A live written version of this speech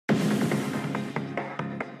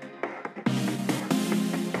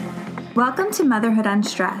Welcome to Motherhood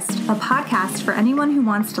Unstressed, a podcast for anyone who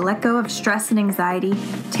wants to let go of stress and anxiety,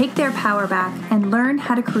 take their power back, and learn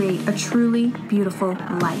how to create a truly beautiful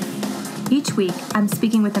life. Each week, I'm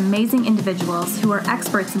speaking with amazing individuals who are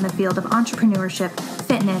experts in the field of entrepreneurship,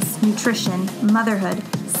 fitness, nutrition, motherhood,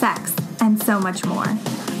 sex, and so much more.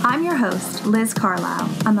 I'm your host, Liz Carlisle.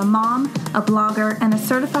 I'm a mom, a blogger, and a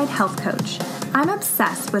certified health coach. I'm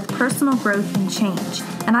obsessed with personal growth and change,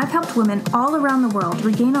 and I've helped women all around the world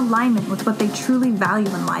regain alignment with what they truly value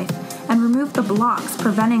in life and remove the blocks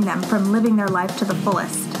preventing them from living their life to the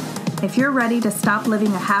fullest. If you're ready to stop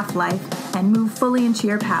living a half life and move fully into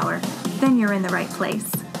your power, then you're in the right place.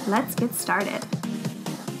 Let's get started.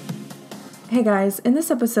 Hey guys, in this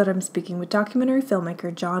episode I'm speaking with documentary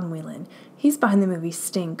filmmaker Jon Whelan. He's behind the movie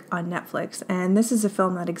Stink on Netflix, and this is a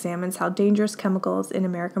film that examines how dangerous chemicals in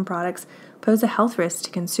American products pose a health risk to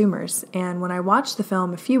consumers. And when I watched the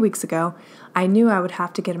film a few weeks ago, I knew I would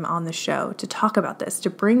have to get him on the show to talk about this, to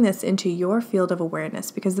bring this into your field of awareness,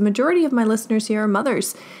 because the majority of my listeners here are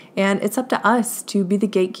mothers, and it's up to us to be the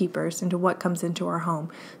gatekeepers into what comes into our home.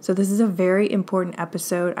 So this is a very important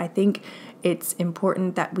episode. I think it's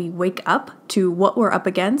important that we wake up to what we're up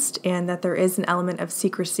against and that there is an element of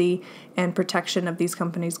secrecy and protection of these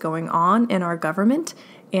companies going on in our government,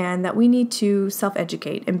 and that we need to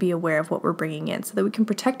self-educate and be aware of what we're bringing in so that we can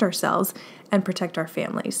protect ourselves and protect our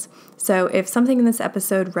families. So if something in this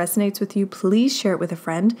episode resonates with you, please share it with a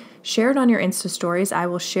friend. Share it on your Insta stories. I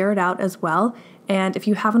will share it out as well. And if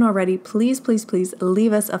you haven't already, please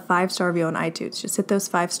leave us a 5-star review on iTunes. Just hit those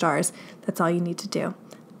 5 stars. That's all you need to do.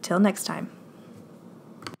 Till next time.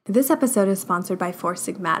 This episode is sponsored by Four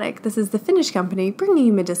Sigmatic. This is the Finnish company bringing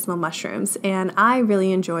you medicinal mushrooms, and I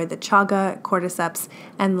really enjoy the chaga, cordyceps,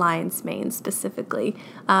 and lion's mane specifically.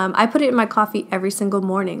 I put it in my coffee every single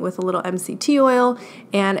morning with a little MCT oil,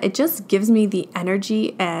 and it just gives me the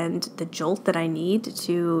energy and the jolt that I need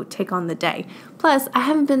to take on the day. Plus, I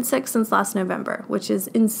haven't been sick since last November, which is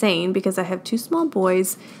insane because I have 2 small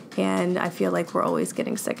boys, and I feel like we're always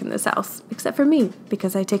getting sick in this house, except for me,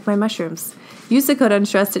 because I take my mushrooms. Use the code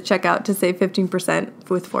UNSTRESSED at checkout to save 15%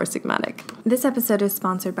 with Four Sigmatic. This episode is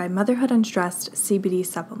sponsored by Motherhood Unstressed CBD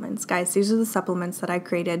supplements. Guys, these are the supplements that I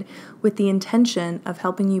created with the intention of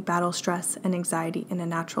helping you battle stress and anxiety in a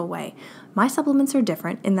natural way. My supplements are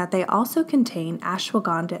different in that they also contain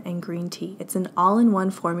ashwagandha and green tea. It's an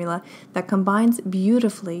all-in-one formula that combines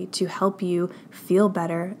beautifully to help you feel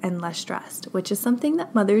better and less stressed, which is something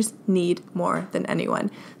that mothers need more than anyone.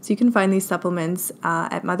 So you can find these supplements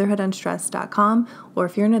at motherhoodunstressed.com, or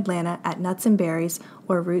if you're in Atlanta, at Nuts and Berries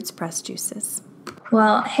or Roots Pressed Juices.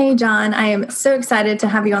 Well, hey, Jon, I am so excited to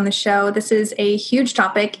have you on the show. This is a huge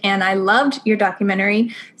topic, and I loved your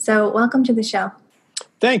documentary. So welcome to the show.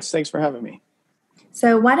 Thanks for having me.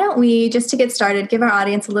 So why don't we, just to get started, give our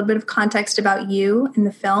audience a little bit of context about you in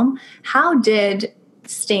the film. How did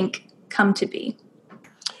Stink come to be?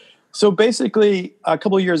 So basically, a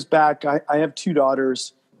couple of years back, I have 2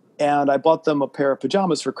 daughters, and I bought them a pair of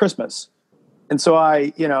pajamas for Christmas. And so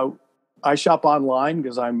I shop online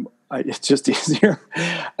because it's just easier.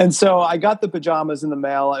 And so I got the pajamas in the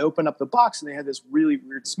mail. I opened up the box, and they had this really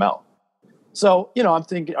weird smell. So, I'm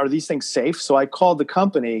thinking, are these things safe? So I called the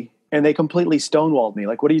company, and they completely stonewalled me.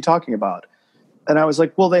 Like, what are you talking about? And I was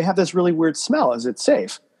like, well, they have this really weird smell. Is it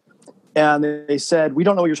safe? And they said, we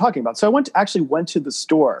don't know what you're talking about. So I actually went to the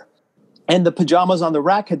store, and the pajamas on the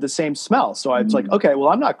rack had the same smell. So I was like, okay, well,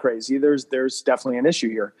 I'm not crazy. There's definitely an issue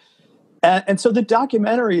here. And so the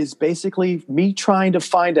documentary is basically me trying to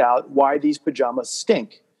find out why these pajamas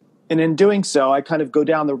stink. And in doing so, I kind of go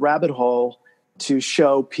down the rabbit hole to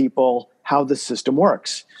show people how the system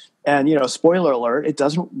works. And, spoiler alert, it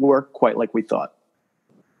doesn't work quite like we thought.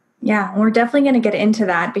 Yeah, we're definitely going to get into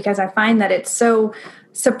that because I find that it's so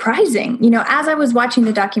surprising. As I was watching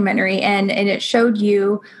the documentary and it showed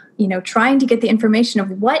you, trying to get the information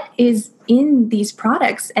of what is in these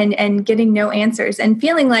products and getting no answers and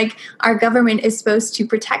feeling like our government is supposed to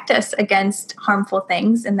protect us against harmful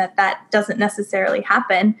things and that doesn't necessarily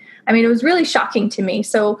happen. I mean, it was really shocking to me.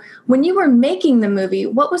 So when you were making the movie,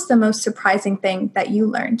 what was the most surprising thing that you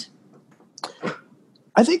learned?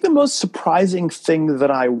 I think the most surprising thing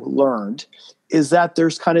that I learned is that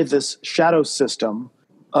there's kind of this shadow system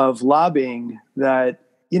of lobbying that,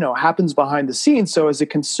 happens behind the scenes. So as a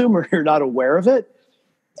consumer, you're not aware of it.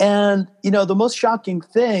 And, the most shocking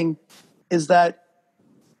thing is that,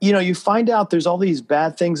 you find out there's all these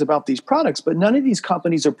bad things about these products, but none of these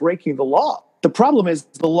companies are breaking the law. The problem is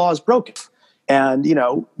the law is broken. And,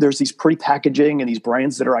 there's these pretty packaging and these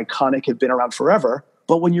brands that are iconic, have been around forever.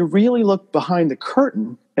 But when you really look behind the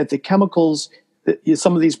curtain at the chemicals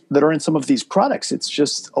some of these that are in some of these products. It's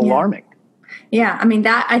just alarming. Yeah. I mean,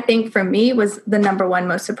 that I think for me was the number one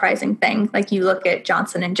most surprising thing. Like you look at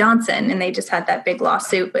Johnson and Johnson and they just had that big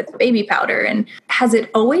lawsuit with baby powder. And has it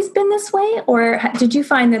always been this way? Or did you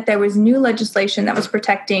find that there was new legislation that was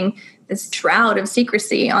protecting this shroud of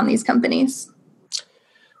secrecy on these companies?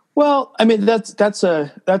 Well, I mean, that's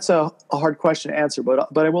a hard question to answer,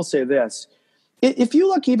 but I will say this. If you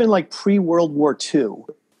look even like pre-World War II,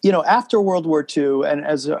 after World War II, and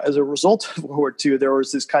as a result of World War II, there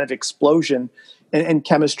was this kind of explosion in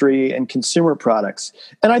chemistry and consumer products.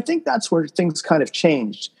 And I think that's where things kind of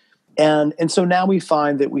changed. And so now we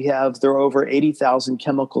find that there are over 80,000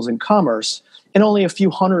 chemicals in commerce, and only a few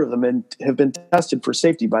hundred of them have been tested for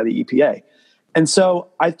safety by the EPA. And so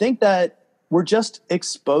I think that we're just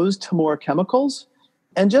exposed to more chemicals,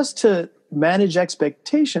 and just to manage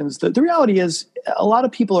expectations. The reality is a lot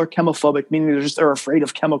of people are chemophobic, meaning they're afraid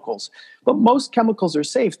of chemicals. But most chemicals are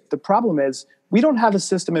safe. The problem is we don't have a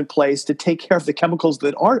system in place to take care of the chemicals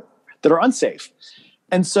that are unsafe.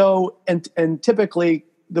 And so, and typically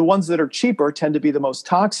the ones that are cheaper tend to be the most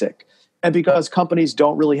toxic. And because companies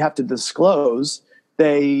don't really have to disclose,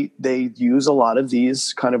 they use a lot of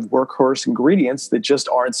these kind of workhorse ingredients that just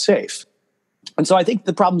aren't safe. And so I think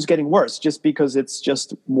the problem's getting worse just because it's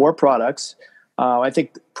just more products. I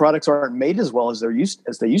think products aren't made as well as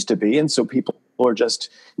they used to be. And so people are just,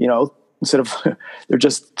 instead of they're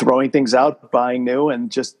just throwing things out, buying new,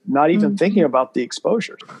 and just not even thinking about the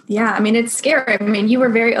exposure. Yeah. I mean, it's scary. I mean, you were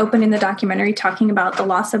very open in the documentary talking about the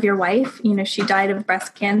loss of your wife. She died of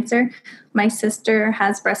breast cancer. My sister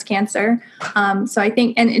has breast cancer. So I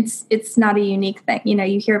think, and it's not a unique thing.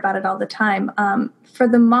 You hear about it all the time. For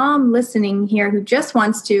the mom listening here who just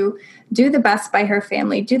wants to do the best by her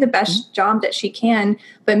family, do the best job that she can,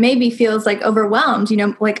 but maybe feels like overwhelmed,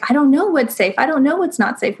 like, I don't know what's safe. I don't know what's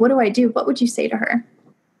not safe. What do I do? What would you say to her?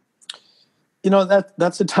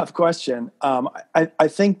 That's a tough question. I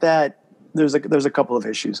think that there's a couple of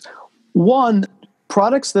issues. One,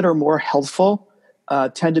 products that are more healthful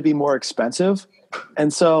tend to be more expensive.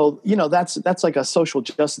 And so, that's like a social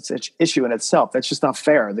justice issue in itself. That's just not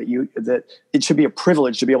fair that it should be a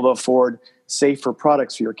privilege to be able to afford safer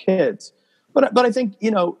products for your kids. But I think,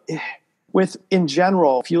 in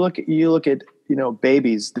general, if you look at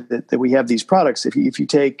babies that we have these products, if you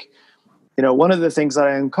take, one of the things that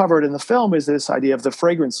I uncovered in the film is this idea of the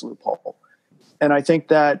fragrance loophole. And I think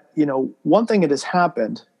that, one thing that has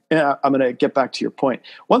happened, and I'm going to get back to your point.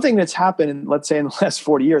 One thing that's happened, let's say in the last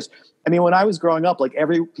 40 years, I mean, when I was growing up, like a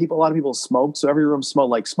lot of people smoked, so every room smelled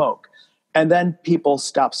like smoke. And then people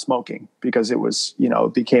stopped smoking because it was,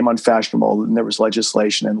 it became unfashionable, and there was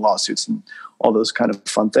legislation and lawsuits and all those kind of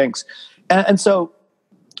fun things. And so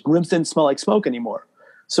rooms didn't smell like smoke anymore.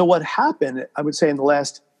 So what happened, I would say in the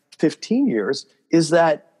last 15 years, is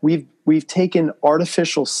that we've taken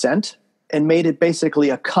artificial scent and made it basically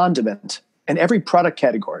a condiment in every product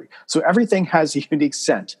category. So everything has a unique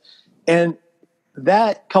scent. And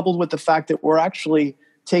that, coupled with the fact that we're actually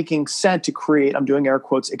taking scent to create, I'm doing air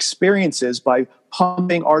quotes, experiences by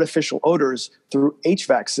pumping artificial odors through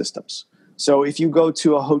HVAC systems. So if you go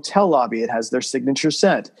to a hotel lobby, it has their signature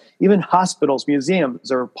scent. Even hospitals,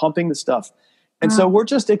 museums are pumping the stuff. And so we're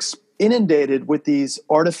just inundated with these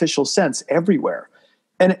artificial scents everywhere.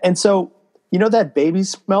 And so, that baby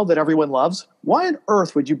smell that everyone loves? Why on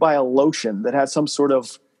earth would you buy a lotion that has some sort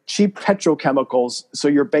of cheap petrochemicals so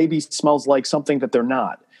your baby smells like something that they're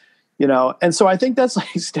not? And so I think that's like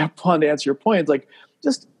step one to answer your point. It's like,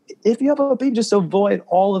 just if you have a baby, just avoid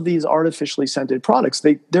all of these artificially scented products.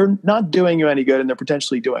 They're not doing you any good, and they're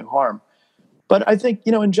potentially doing harm. But I think,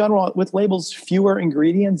 in general, with labels, fewer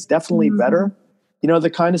ingredients, definitely better. The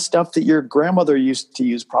kind of stuff that your grandmother used to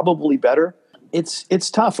use, probably better. It's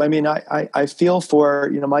tough. I mean, I feel for,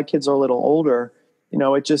 my kids are a little older.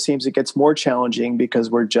 It just seems it gets more challenging because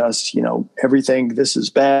we're just, everything, this is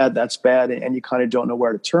bad, that's bad, and you kind of don't know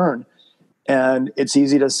where to turn. And it's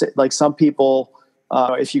easy to say, like, some people,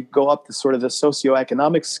 if you go up the sort of the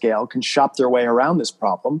socioeconomic scale, can shop their way around this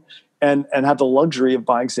problem and have the luxury of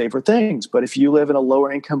buying safer things. But if you live in a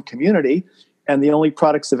lower income community and the only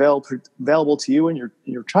products available to you and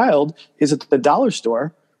your child is at the dollar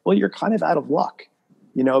store, well, you're kind of out of luck,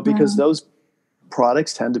 because those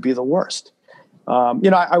products tend to be the worst.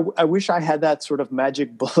 I wish I had that sort of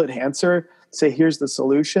magic bullet answer, say, here's the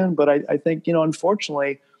solution. But I think,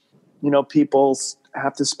 unfortunately, people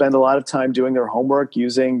have to spend a lot of time doing their homework,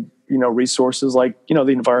 using, resources like, the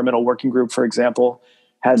Environmental Working Group, for example,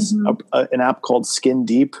 has an app called Skin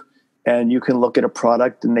Deep, and you can look at a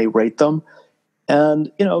product and they rate them.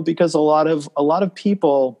 And, because a lot of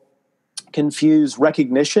people confuse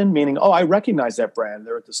recognition, meaning, oh, I recognize that brand,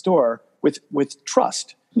 they're at the store, with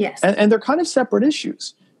trust. Yes. And they're kind of separate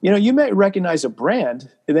issues. You may recognize a brand,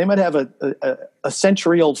 they might have a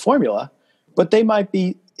century-old formula, but it might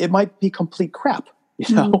be complete crap,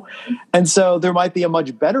 Mm-hmm. And so there might be a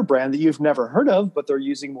much better brand that you've never heard of, but they're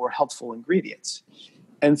using more healthful ingredients.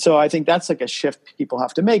 And so I think that's like a shift people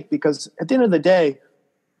have to make, because at the end of the day,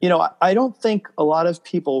 I don't think a lot of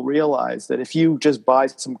people realize that if you just buy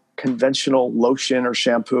some conventional lotion or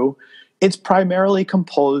shampoo, it's primarily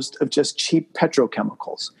composed of just cheap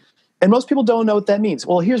petrochemicals. And most people don't know what that means.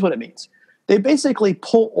 Well, here's what it means. They basically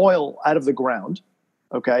pull oil out of the ground,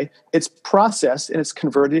 okay? It's processed and it's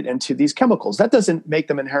converted into these chemicals. That doesn't make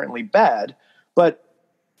them inherently bad, but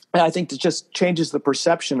I think it just changes the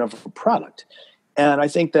perception of a product. And I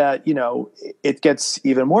think that, it gets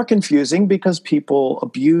even more confusing because people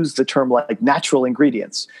abuse the term like natural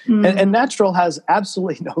ingredients. Mm. And natural has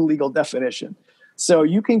absolutely no legal definition. So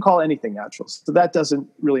you can call anything natural. So that doesn't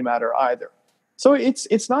really matter either. So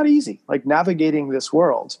it's not easy, like navigating this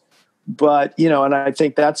world. But, and I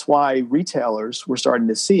think that's why retailers, we're starting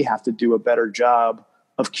to see, have to do a better job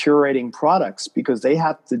of curating products, because they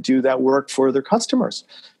have to do that work for their customers.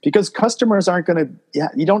 Because customers aren't going to,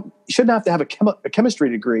 you shouldn't have to have a chemistry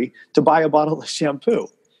degree to buy a bottle of shampoo,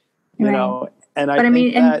 Right. And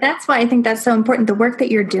and that's why I think that's so important. The work that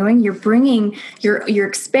you're doing, you're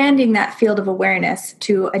expanding that field of awareness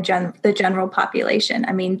to the general population.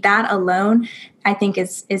 I mean, that alone, I think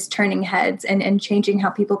is turning heads and changing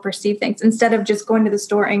how people perceive things. Instead of just going to the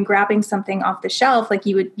store and grabbing something off the shelf like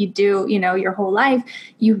you do, your whole life,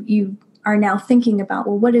 you are now thinking about,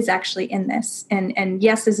 well, what is actually in this? And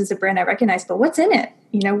yes, this is a brand I recognize, but what's in it?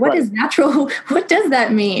 What is natural? What does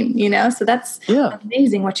that mean? So that's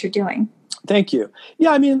amazing what you're doing. Thank you.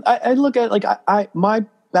 Yeah, I mean, I look at my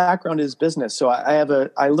background is business, so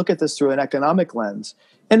I look at this through an economic lens.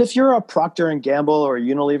 And if you're a Procter and Gamble or a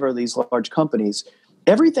Unilever, or these large companies,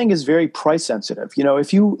 everything is very price sensitive.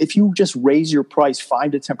 If you just raise your price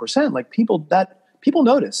 5 to 10%, like people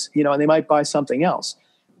notice, and they might buy something else.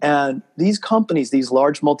 And these companies, these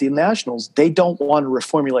large multinationals, they don't want to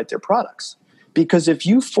reformulate their products, because if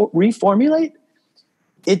you reformulate,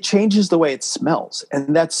 it changes the way it smells.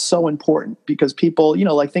 And that's so important, because people,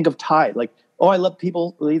 think of Tide,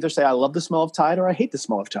 people will either say, I love the smell of Tide or I hate the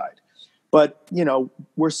smell of Tide. But,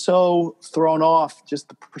 we're so thrown off just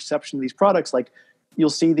the perception of these products. Like,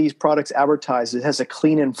 you'll see these products advertised, it has a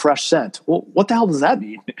clean and fresh scent. Well, what the hell does that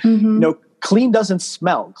mean? Mm-hmm. Clean doesn't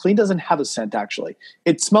smell. Clean doesn't have a scent, actually.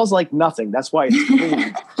 It smells like nothing. That's why it's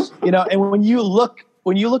clean. And when you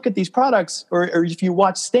look at these products, or if you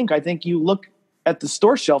watch Stink, I think you look at the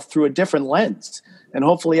store shelf through a different lens, and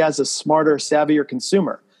hopefully as a smarter, savvier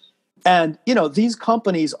consumer. And, these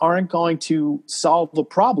companies aren't going to solve the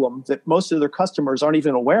problem that most of their customers aren't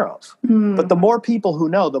even aware of. Mm. But the more people who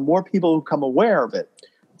know, the more people who become aware of it,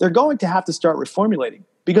 they're going to have to start reformulating.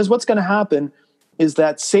 Because what's going to happen is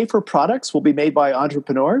that safer products will be made by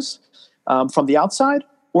entrepreneurs from the outside,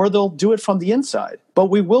 or they'll do it from the inside. But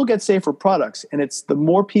we will get safer products. And it's the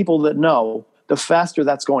more people that know, the faster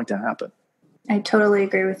that's going to happen. I totally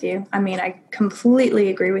agree with you. I mean, I completely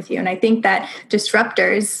agree with you. And I think that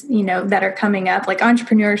disruptors, that are coming up, like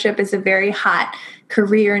entrepreneurship is a very hot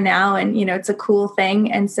career now, and, it's a cool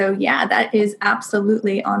thing. And so, yeah, that is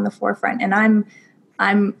absolutely on the forefront. And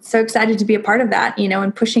I'm so excited to be a part of that,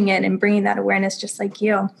 and pushing it and bringing that awareness just like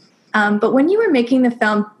you. But when you were making the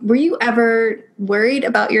film, were you ever worried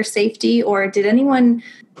about your safety, or did anyone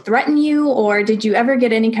threaten you, or did you ever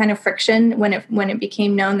get any kind of friction when it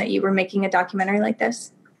became known that you were making a documentary like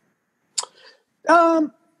this? There are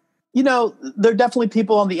definitely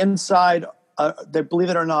people on the inside that, believe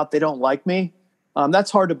it or not, they don't like me. That's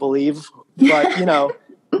hard to believe, but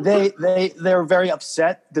they're very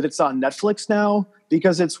upset that it's on Netflix now,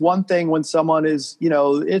 because it's one thing when someone is,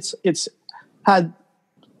 it's had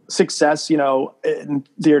success, in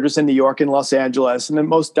theaters in New York and Los Angeles, and then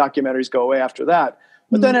most documentaries go away after that.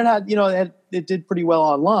 But then it had, it did pretty well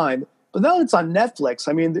online. But now it's on Netflix.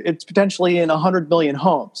 I mean, it's potentially in 100 million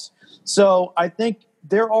homes. So I think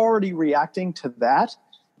they're already reacting to that,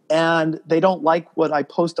 and they don't like what I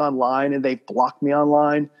post online, and they've blocked me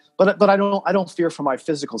online. But I don't fear for my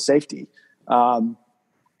physical safety.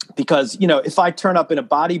 Because, if I turn up in a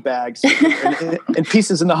body bag and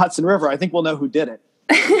pieces in the Hudson River, I think we'll know who did it.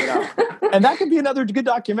 And that could be another good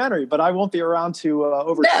documentary, but I won't be around to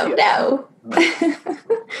oversee it. No.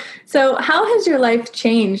 So how has your life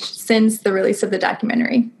changed since the release of the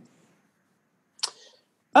documentary?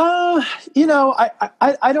 I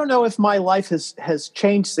don't know if my life has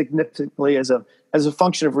changed significantly as a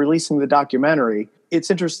function of releasing the documentary. It's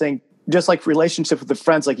interesting. just like relationship with the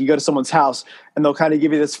friends, like you go to someone's house and they'll kind of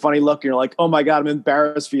give you this funny look and you're like, oh my God, I'm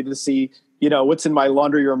embarrassed for you to see, what's in my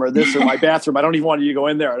laundry room or this or my bathroom. I don't even want you to go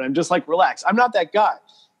in there. And I'm just like, relax. I'm not that guy,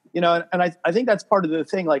 and I think that's part of the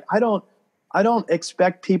thing. Like, I don't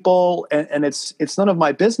expect people, and it's none of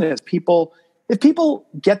my business. If people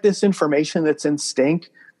get this information that's in stink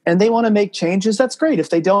and they want to make changes, that's great. If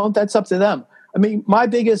they don't, that's up to them. I mean, my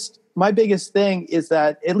biggest thing is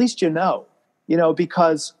that at least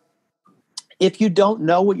because if you don't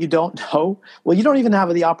know what you don't know, well, you don't even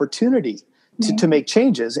have the opportunity to make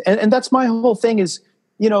changes. And that's my whole thing is,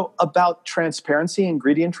 about transparency,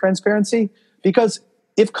 ingredient transparency, because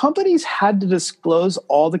if companies had to disclose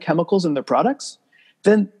all the chemicals in their products,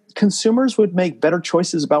 then consumers would make better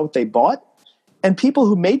choices about what they bought, and people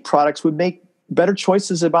who made products would make better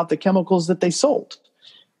choices about the chemicals that they sold.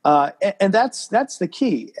 And that's the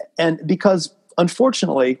key. And because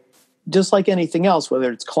unfortunately, just like anything else,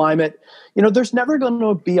 whether it's climate, there's never going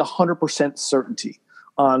to be 100% certainty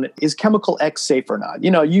on is chemical X safe or not.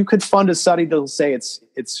 You could fund a study that'll say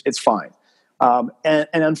it's fine. And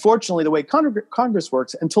unfortunately, the way Congress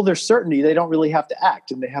works, until there's certainty, they don't really have to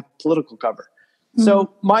act, and they have political cover. Mm-hmm.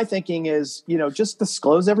 So my thinking is, just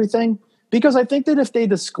disclose everything, because I think that if they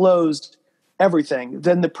disclosed everything,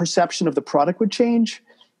 then the perception of the product would change.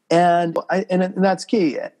 And that's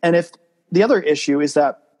key. And if the other issue is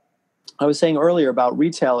that I was saying earlier about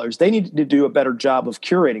retailers, they need to do a better job of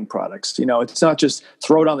curating products. It's not just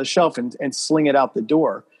throw it on the shelf and sling it out the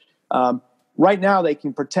door. Right now, they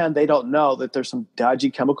can pretend they don't know that there's some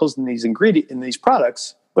dodgy chemicals in these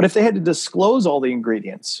products. But if they had to disclose all the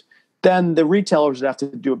ingredients, then the retailers would have to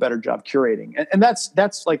do a better job curating. And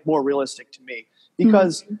that's like more realistic to me,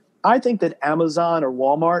 because I think that Amazon or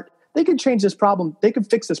Walmart, they could change this problem. They could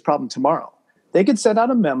fix this problem tomorrow. They could send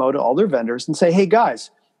out a memo to all their vendors and say, hey,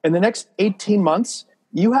 guys, in the next 18 months,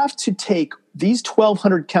 you have to take these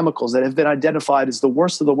 1,200 chemicals that have been identified as the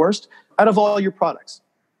worst of the worst out of all your products.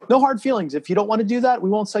 No hard feelings. If you don't want to do that, we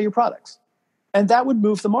won't sell your products. And that would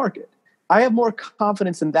move the market. I have more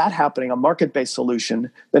confidence in that happening, a market-based solution,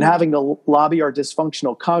 than having to lobby our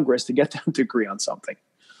dysfunctional Congress to get them to agree on something.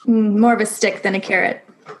 More of a stick than a carrot.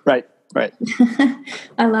 Right.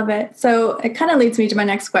 I love it. So it kind of leads me to my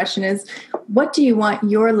next question is, what do you want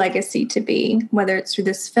your legacy to be, whether it's through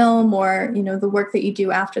this film or, the work that you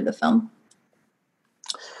do after the film?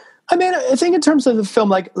 I mean, I think in terms of the film,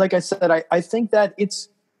 like I said, I think that it's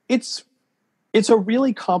a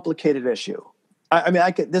really complicated issue.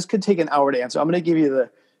 This could take an hour to answer. I'm going to give you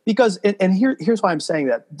here's why I'm saying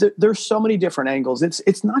that. There's so many different angles.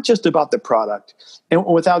 It's not just about the product. And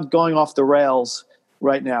without going off the rails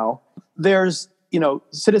right now, there's,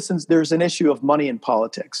 citizens, there's an issue of money in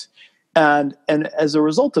politics. And as a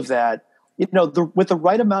result of that, with the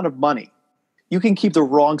right amount of money, you can keep the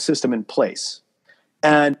wrong system in place.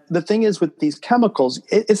 And the thing is with these chemicals,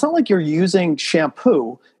 it's not like you're using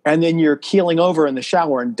shampoo and then you're keeling over in the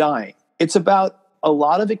shower and dying. It's about a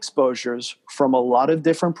lot of exposures from a lot of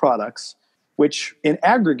different products, which in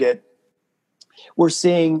aggregate, we're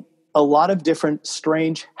seeing a lot of different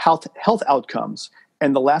strange health outcomes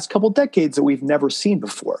in the last couple decades that we've never seen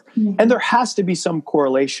before. Mm-hmm. And there has to be some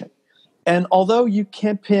correlation. And although you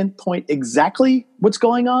can't pinpoint exactly what's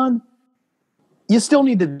going on, you still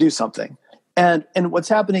need to do something. And what's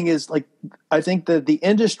happening is, like, I think that the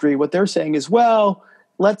industry, what they're saying is, well,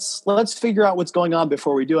 let's figure out what's going on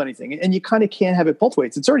before we do anything. And you kind of can't have it both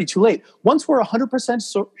ways. It's already too late. Once we're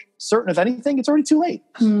 100% certain of anything, it's already too late.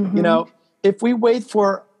 Mm-hmm. If we wait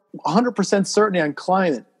for 100% certainty on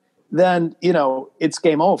climate, then, it's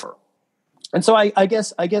game over. And so I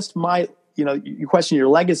guess my, you question your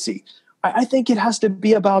legacy. I think it has to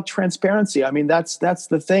be about transparency. I mean, that's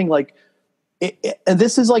the thing. Like, and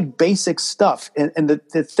this is like basic stuff. And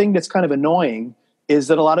the thing that's kind of annoying is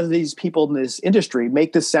that a lot of these people in this industry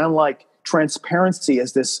make this sound like transparency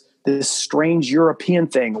as this strange European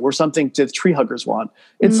thing or something that tree huggers want.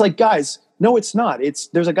 It's like, guys, no, it's not.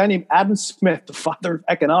 There's a guy named Adam Smith, the father of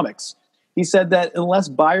economics. He said that unless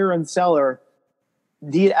buyer and seller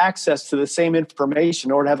need access to the same information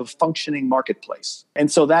in order to have a functioning marketplace.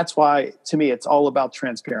 And so that's why, to me, it's all about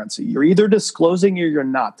transparency. You're either disclosing or you're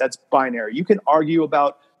not. That's binary. You can argue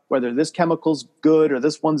about whether this chemical's good or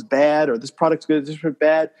this one's bad or this product's good or this one's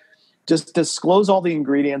bad. Just disclose all the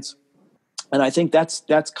ingredients. And I think that's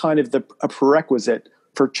kind of a prerequisite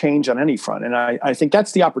for change on any front. And I think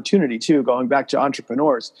that's the opportunity, too, going back to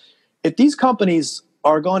entrepreneurs. If these companies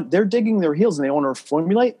they're digging their heels and they want to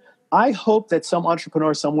reformulate, I hope that some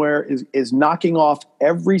entrepreneur somewhere is knocking off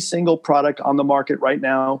every single product on the market right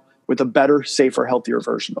now with a better, safer, healthier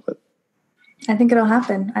version of it. I think it'll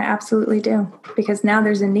happen. I absolutely do. Because now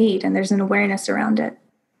there's a need and there's an awareness around it.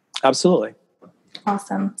 Absolutely.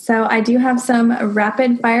 Awesome. So I do have some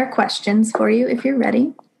rapid fire questions for you if you're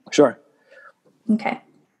ready. Sure. Okay.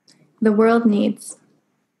 The world needs.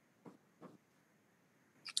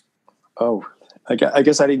 Oh, I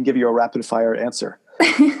guess I didn't give you a rapid fire answer.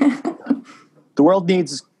 The world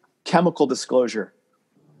needs chemical disclosure.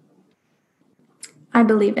 I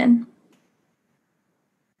believe in.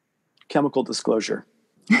 Chemical disclosure.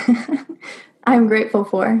 I'm grateful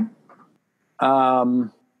for.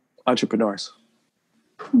 Entrepreneurs.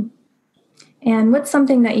 And what's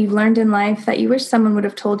something that you've learned in life that you wish someone would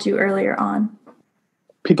have told you earlier on?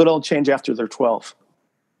 People don't change after they're 12.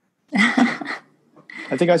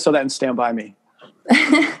 I think I saw that in Stand By Me.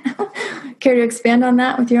 Care to expand on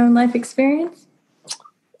that with your own life experience?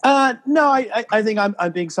 No, I think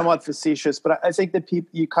I'm being somewhat facetious, but I think that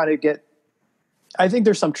you kind of get, I think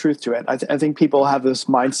there's some truth to it. I think people have this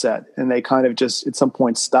mindset and they kind of just at some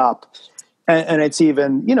point stop. And it's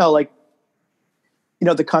even, the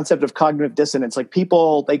concept of cognitive dissonance, like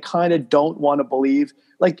people, they kind of don't want to believe,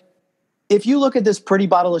 like if you look at this pretty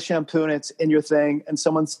bottle of shampoo and it's in your thing and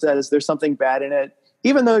someone says there's something bad in it,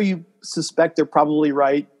 even though you suspect they're probably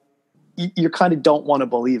right, you kind of don't want to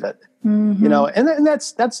believe it, and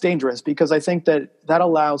that's dangerous because I think that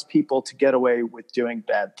allows people to get away with doing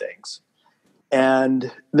bad things.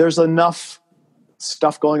 And there's enough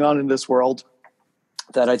stuff going on in this world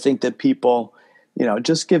that I think that people,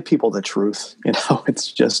 just give people the truth.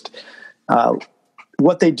 It's just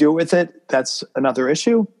what they do with it. That's another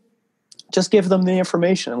issue. Just give them the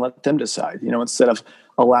information and let them decide, instead of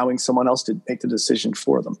allowing someone else to make the decision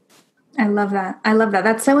for them. I love that.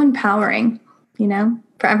 That's so empowering,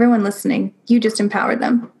 for everyone listening. You just empower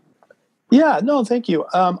them. Yeah, no, thank you.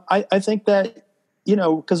 I think that,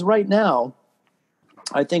 because right now,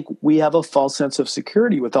 I think we have a false sense of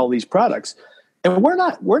security with all these products. And we're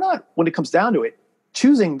not, when it comes down to it,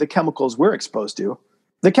 choosing the chemicals we're exposed to.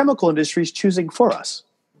 The chemical industry is choosing for us.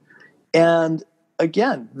 And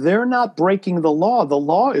again, they're not breaking the law. The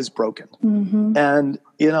law is broken. Mm-hmm. And,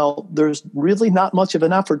 there's really not much of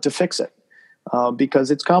an effort to fix it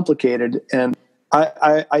because it's complicated. And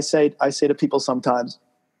I say to people sometimes,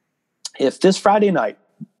 if this Friday night,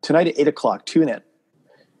 tonight at 8:00, tune in.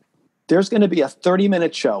 There's going to be a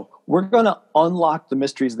 30-minute show. We're going to unlock the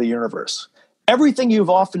mysteries of the universe. Everything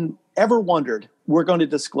you've often ever wondered, we're going to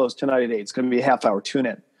disclose tonight at 8. It's going to be a half hour. Tune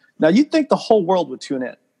in. Now, you'd think the whole world would tune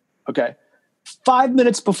in. Okay. 5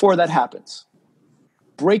 minutes before that happens,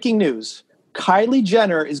 breaking news, Kylie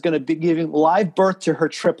Jenner is going to be giving live birth to her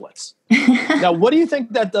triplets. Now, what do you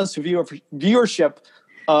think that does to viewership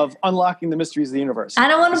of Unlocking the Mysteries of the Universe? I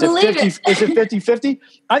don't want to believe it. Is it 50-50?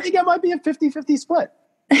 I think it might be a 50-50 split.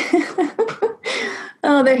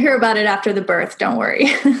 Oh, they'll hear about it after the birth. Don't worry.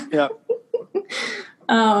 Yeah.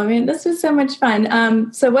 Oh, this was so much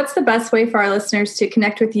fun. So what's the best way for our listeners to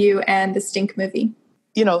connect with you and the Stink movie?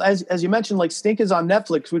 As you mentioned, like Stink is on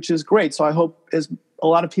Netflix, which is great. So I hope a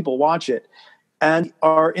lot of people watch it. And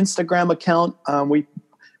our Instagram account,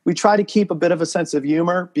 we try to keep a bit of a sense of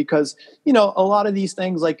humor because, a lot of these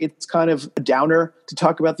things, like it's kind of a downer to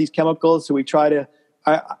talk about these chemicals. So we try to,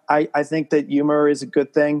 I think that humor is a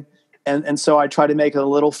good thing. And so I try to make it a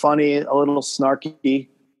little funny, a little snarky,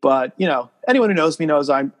 but anyone who knows me knows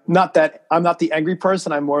I'm not the angry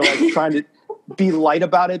person. I'm more like trying to be light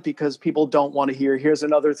about it because people don't want to hear, here's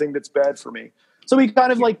another thing that's bad for me. So we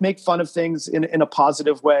kind of like make fun of things in a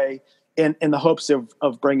positive way in the hopes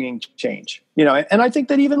of bringing change, and I think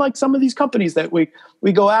that even like some of these companies that we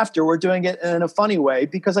go after, we're doing it in a funny way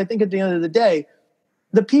because I think at the end of the day,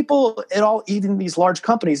 the people at all, even these large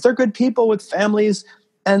companies, they're good people with families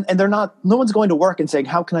and they're not, no one's going to work and saying,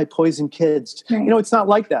 how can I poison kids? Right. It's not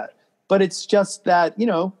like that, but it's just that,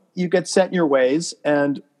 you get set in your ways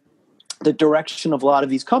and the direction of a lot of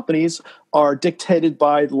these companies are dictated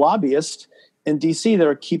by lobbyists in DC that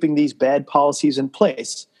are keeping these bad policies in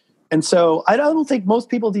place. And so I don't think most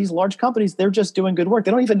people, these large companies, they're just doing good work.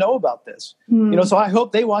 They don't even know about this, so I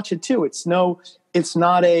hope they watch it too. It's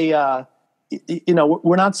not a,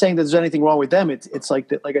 we're not saying that there's anything wrong with them. It's like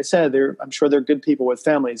that. Like I said, I'm sure they're good people with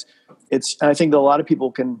families. I think that a lot of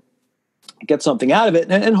people can get something out of it.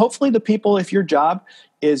 And hopefully the people, if your job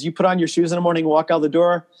is you put on your shoes in the morning, walk out the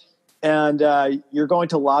door, and you're going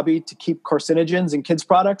to lobby to keep carcinogens in kids'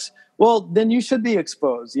 products, well, then you should be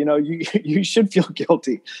exposed. You should feel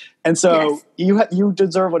guilty. And so yes. You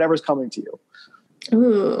deserve whatever's coming to you.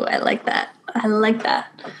 Ooh, I like that.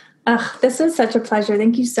 This was such a pleasure.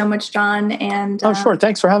 Thank you so much, Jon. And sure.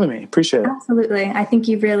 Thanks for having me. Appreciate it. Absolutely. I think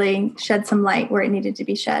you've really shed some light where it needed to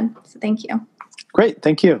be shed. So thank you. Great.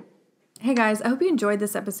 Thank you. Hey guys, I hope you enjoyed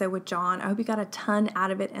this episode with Jon. I hope you got a ton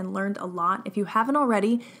out of it and learned a lot. If you haven't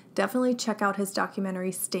already, definitely check out his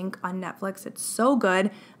documentary Stink on Netflix. It's so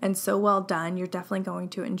good and so well done. You're definitely going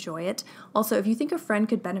to enjoy it. Also, if you think a friend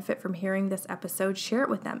could benefit from hearing this episode, share it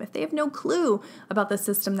with them. If they have no clue about the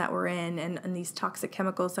system that we're in and these toxic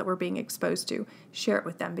chemicals that we're being exposed to, share it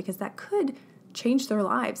with them because that could change their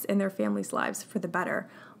lives and their families' lives for the better.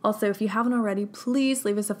 Also, if you haven't already, please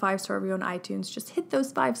leave us a 5-star review on iTunes. Just hit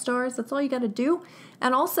those 5 stars. That's all you got to do.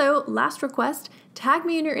 And also, last request, tag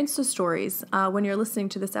me in your Insta stories when you're listening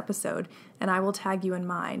to this episode, and I will tag you in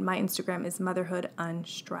mine. My Instagram is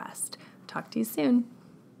motherhoodunstressed. Talk to you soon.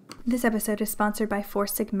 This episode is sponsored by Four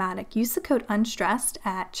Sigmatic. Use the code UNSTRESSED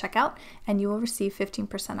at checkout and you will receive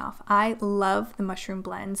 15% off. I love the mushroom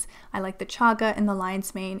blends. I like the chaga and the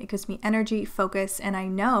lion's mane. It gives me energy, focus, and I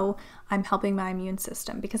know I'm helping my immune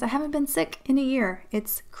system because I haven't been sick in a year.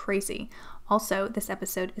 It's crazy. Also, this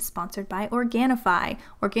episode is sponsored by Organifi.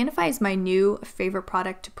 Organifi is my new favorite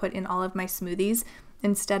product to put in all of my smoothies.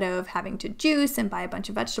 Instead of having to juice and buy a bunch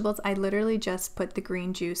of vegetables, I literally just put the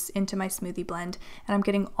green juice into my smoothie blend and I'm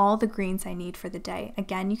getting all the greens I need for the day.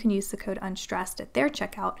 Again, you can use the code UNSTRESSED at their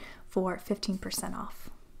checkout for 15% off.